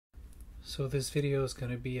So this video is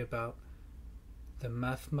going to be about the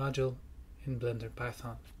math module in Blender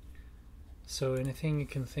Python. So anything you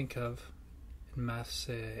can think of in maths,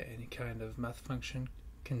 any kind of math function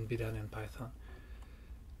can be done in Python.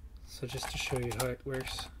 So just to show you how it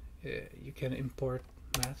works, you can import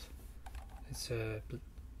math. It's a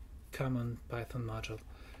common Python module,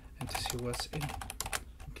 and to see what's in,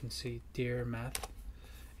 you can see dir math.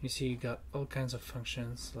 You see you got all kinds of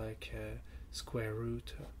functions like square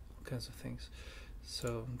root, all kinds of things.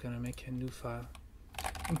 So I'm gonna make a new file,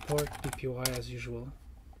 import bpy as usual,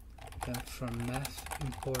 then from math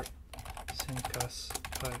import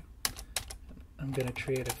syncos_py. I'm gonna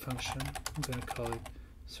create a function. I'm gonna call it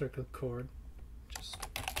circle chord. Just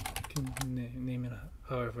you can name it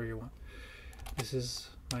however you want. This is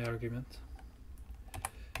my argument. I'm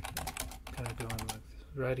gonna go on like this.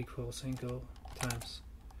 Right equals angle times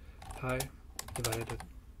pi divided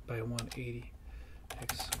by 180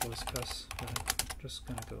 x equals cos. I'm just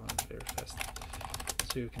gonna go on very fast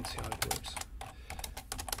so you can see how it works.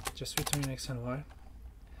 Just return x and y.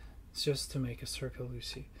 It's just to make a circle, you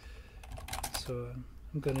see. So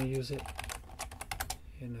I'm gonna use it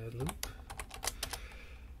in a loop.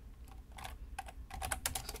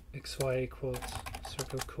 xy equals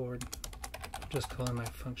circle chord. I'm just calling my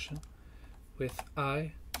function with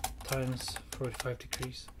I times 45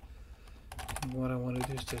 degrees. And what I want to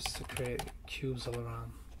do is just to create cubes all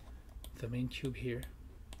around the main cube here.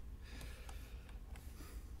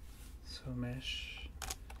 So mesh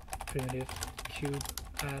primitive cube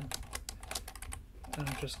add, and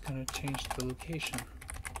I'm just gonna change the location.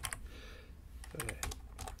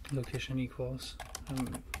 Location equals.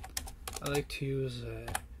 I like to use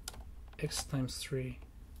x times 3,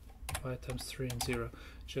 y times 3, and 0,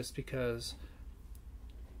 just because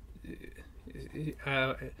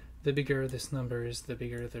the bigger this number is, the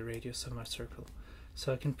bigger the radius of my circle.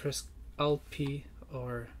 So I can press Alt P,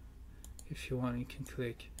 or if you want, you can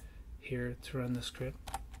click here to run the script.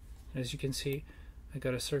 As you can see, I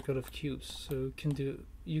got a circle of cubes. So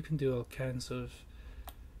you can do all kinds of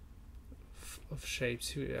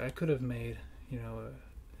shapes. I could have made, you know,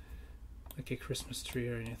 like a Christmas tree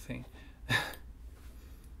or anything.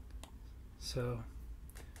 So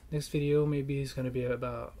next video maybe is going to be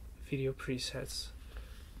about video presets,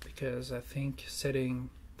 because I think setting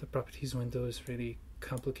the properties window is really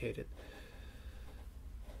complicated.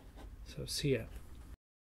 So see ya.